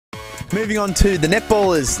Moving on to the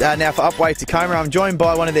netballers now for Upwey Tacoma. I'm joined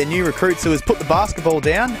by one of their new recruits who has put the basketball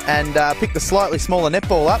down and picked the slightly smaller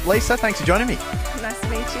netball up. Lisa, thanks for joining me. Nice to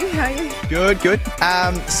meet you. How are you? Good, good.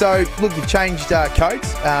 So, look, you've changed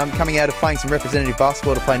codes coming out of playing some representative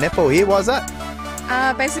basketball to play netball here. Why is that?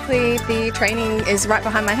 Basically, the training is right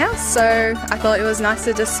behind my house, so I thought it was nice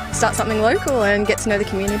to just start something local and get to know the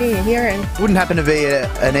community here. And Wouldn't happen to be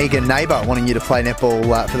an eager neighbour wanting you to play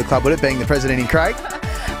netball for the club, would it, being the president in Craig?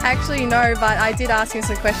 Actually, no, but I did ask him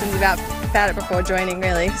some questions about it before joining,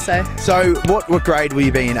 really. So what grade will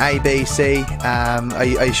you be in? A, B, C? Are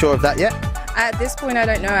you sure of that yet? At this point, I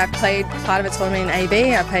don't know. I've played part of a tournament in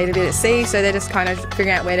AB, I played a bit at C, so they're just kind of figuring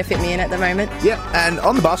out where to fit me in at the moment. Yeah, and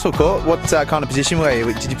on the basketball court, what kind of position were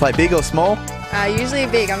you? Did you play big or small? Usually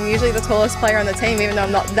big. I'm usually the tallest player on the team, even though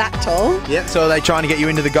I'm not that tall. Yeah, so are they trying to get you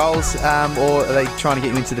into the goals or are they trying to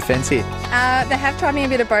get you into defence here? They have tried me a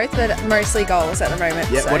bit of both, but mostly goals at the moment.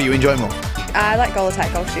 Yeah, so. What do you enjoy more? I like goal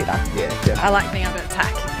attack, goal shooter. Yeah, definitely. I like being able to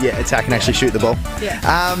attack. Yeah, attack and actually shoot the ball.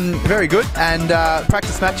 Yeah. Very good. And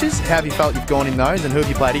practice matches, how have you felt you've gone in those and who have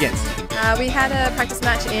you played against? We had a practice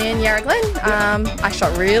match in Yarra Glen. I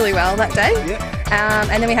shot really well that day. Yeah.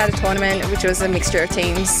 And then we had a tournament which was a mixture of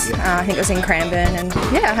teams. I think it was in Cranbourne, and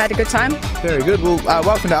yeah, I had a good time. Very good. Well,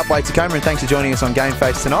 welcome to Upwey Tacoma and thanks for joining us on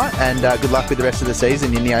GameFace tonight, and good luck with the rest of the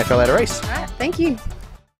season in the AFL Outer East. All right, thank you.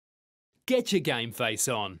 Get your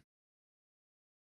GameFace on.